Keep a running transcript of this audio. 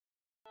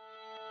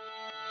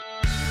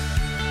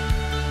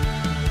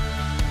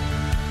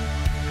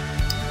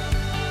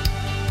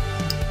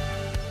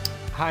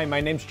Hi,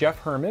 my name's Jeff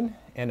Herman,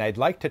 and I'd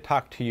like to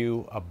talk to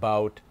you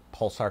about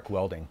PUK Arc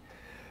Welding.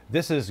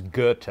 This is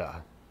Goethe.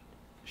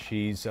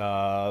 She's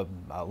a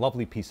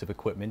lovely piece of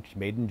equipment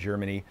made in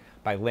Germany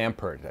by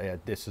Lampert.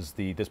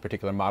 This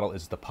particular model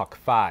is the PUK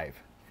 5.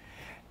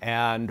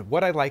 And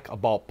what I like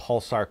about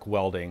PUK Arc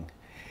Welding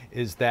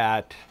is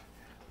that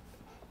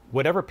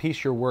whatever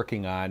piece you're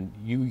working on,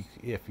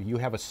 if you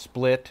have a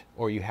split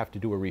or you have to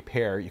do a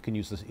repair, you can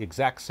use the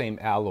exact same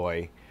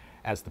alloy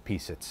as the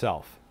piece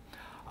itself.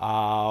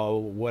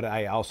 What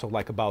I also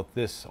like about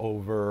this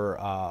over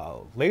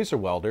laser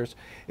welders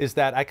is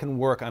that I can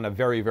work on a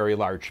very, very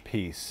large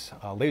piece.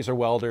 Laser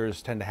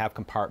welders tend to have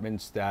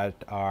compartments that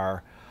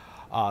are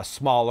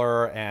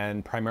smaller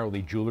and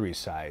primarily jewelry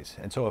size.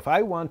 And so if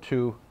I want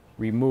to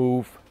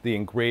remove the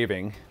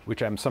engraving,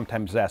 which I'm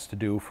sometimes asked to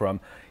do from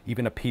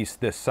even a piece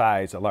this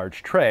size, a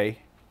large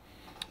tray,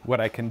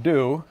 what I can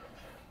do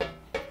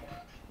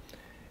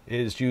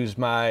is use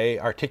my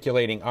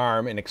articulating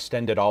arm and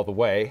extend it all the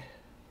way.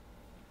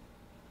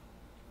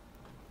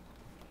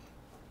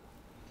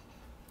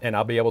 And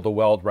I'll be able to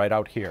weld right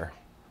out here,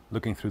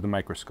 looking through the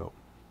microscope.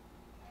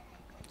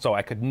 So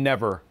I could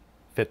never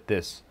fit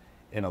this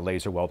in a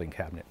laser welding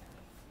cabinet.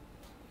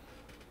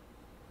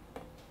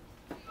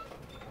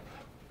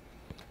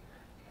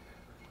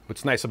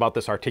 What's nice about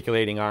this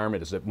articulating arm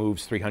is it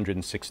moves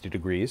 360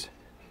 degrees.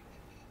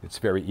 It's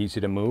very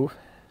easy to move.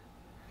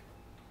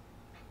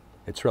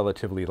 It's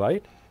relatively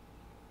light.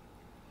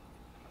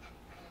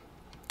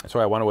 So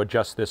I want to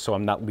adjust this so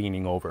I'm not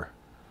leaning over.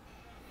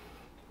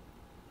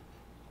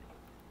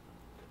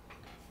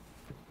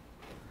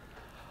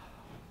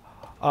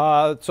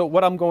 So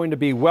what I'm going to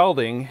be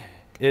welding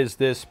is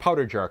this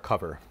powder jar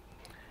cover.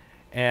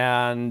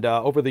 And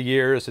over the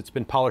years, it's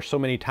been polished so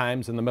many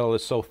times and the metal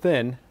is so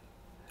thin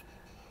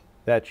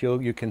that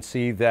you can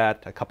see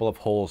that a couple of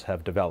holes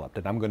have developed.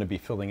 And I'm going to be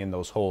filling in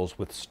those holes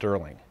with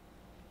sterling.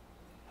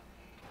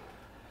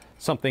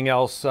 Something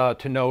else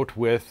to note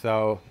with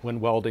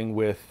when welding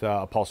with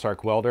a PUK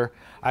Arc welder,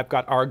 I've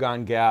got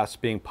argon gas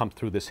being pumped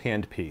through this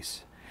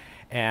handpiece.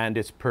 And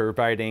it's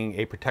providing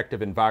a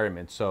protective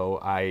environment so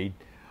I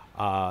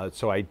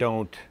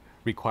don't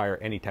require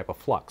any type of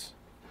flux.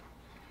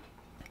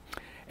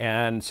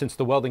 And since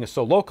the welding is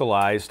so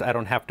localized, I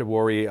don't have to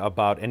worry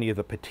about any of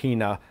the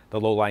patina,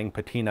 the low-lying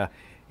patina,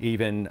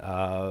 even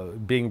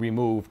being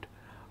removed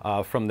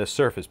from this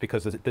surface,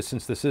 because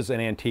since this is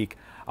an antique,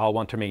 I'll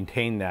want to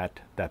maintain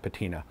that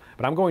patina.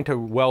 But I'm going to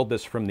weld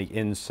this from the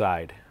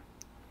inside.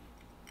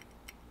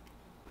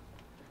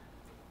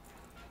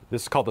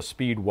 This is called the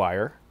speed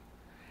wire,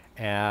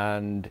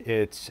 and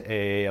it's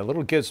a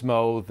little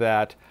gizmo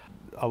that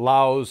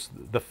allows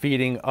the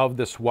feeding of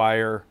this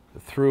wire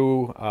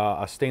through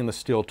a stainless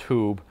steel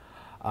tube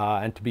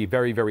and to be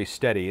very, very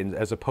steady,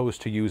 as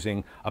opposed to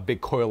using a big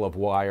coil of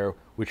wire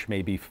which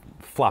may be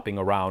flopping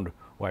around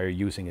while you're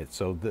using it.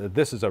 So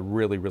this is a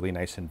really, really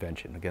nice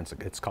invention. Again,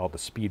 it's called the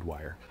speed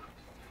wire.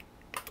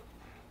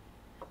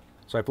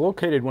 So I've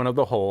located one of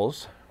the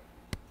holes,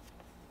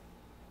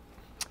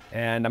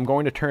 and I'm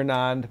going to turn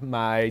on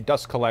my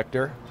dust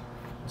collector,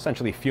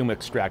 essentially fume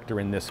extractor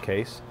in this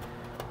case,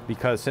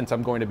 because since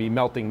I'm going to be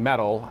melting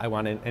metal, I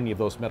want any of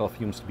those metal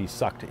fumes to be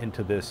sucked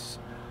into this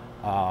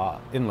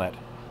inlet.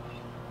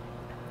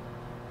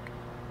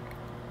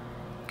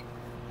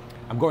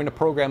 I'm going to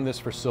program this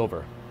for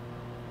silver.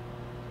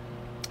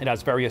 It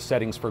has various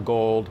settings for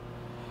gold,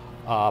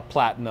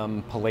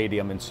 platinum,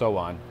 palladium, and so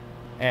on.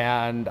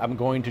 And I'm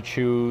going to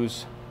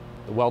choose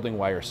the welding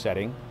wire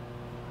setting.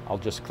 I'll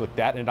just click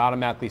that and it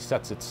automatically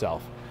sets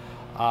itself.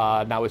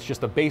 Now it's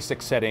just a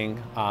basic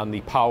setting on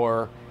the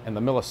power and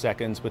the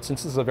milliseconds, but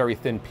since this is a very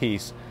thin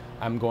piece,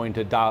 I'm going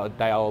to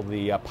dial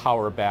the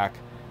power back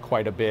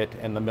quite a bit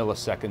and the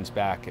milliseconds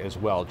back as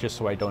well, just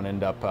so I don't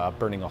end up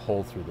burning a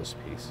hole through this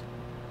piece.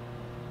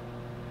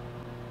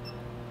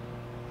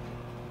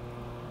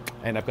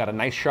 And I've got a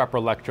nice sharp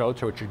electrode,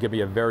 so it should give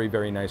me a very,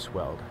 very nice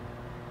weld.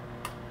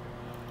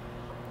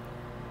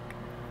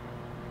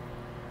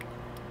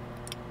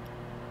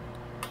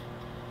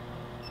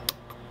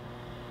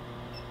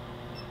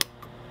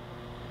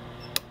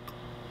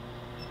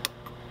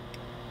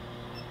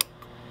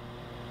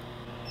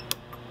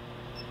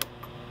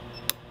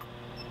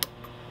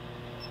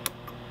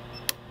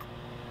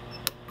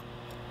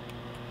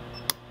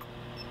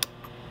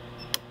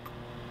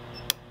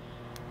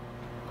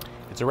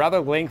 It's a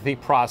rather lengthy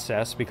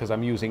process because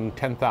I'm using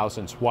 10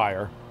 thousandths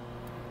wire.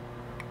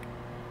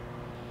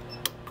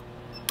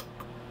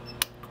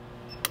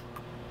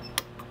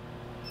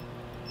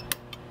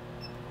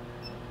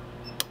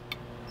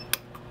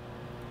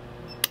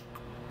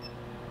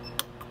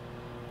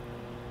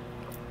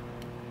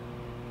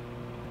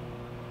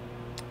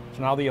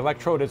 So now the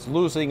electrode is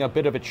losing a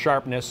bit of its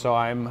sharpness, so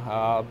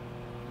I'm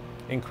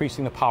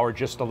increasing the power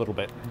just a little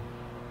bit.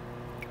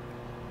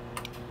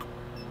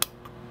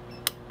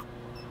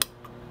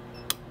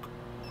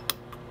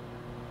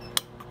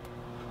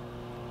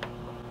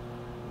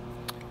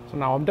 So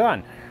now I'm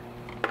done.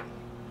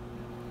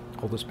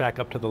 Hold this back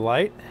up to the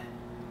light.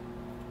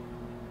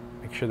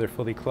 Make sure they're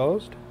fully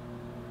closed.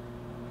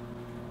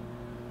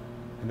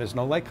 and there's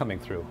no light coming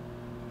through.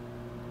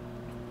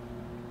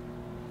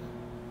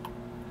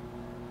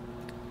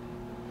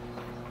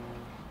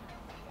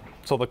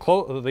 So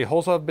the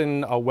holes have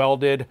been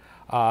welded.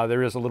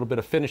 There is a little bit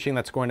of finishing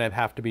that's going to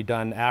have to be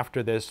done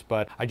after this,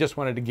 but I just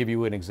wanted to give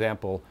you an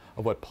example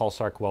of what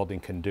pulse arc welding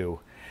can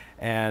do.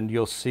 And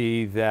you'll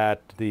see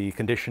that the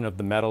condition of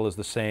the metal is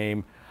the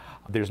same.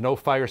 There's no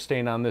fire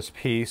stain on this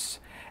piece,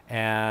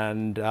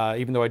 and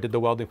even though I did the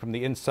welding from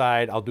the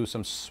inside, I'll do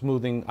some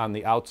smoothing on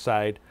the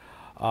outside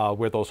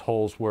where those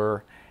holes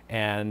were,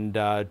 and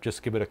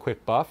just give it a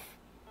quick buff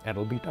and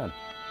it'll be done.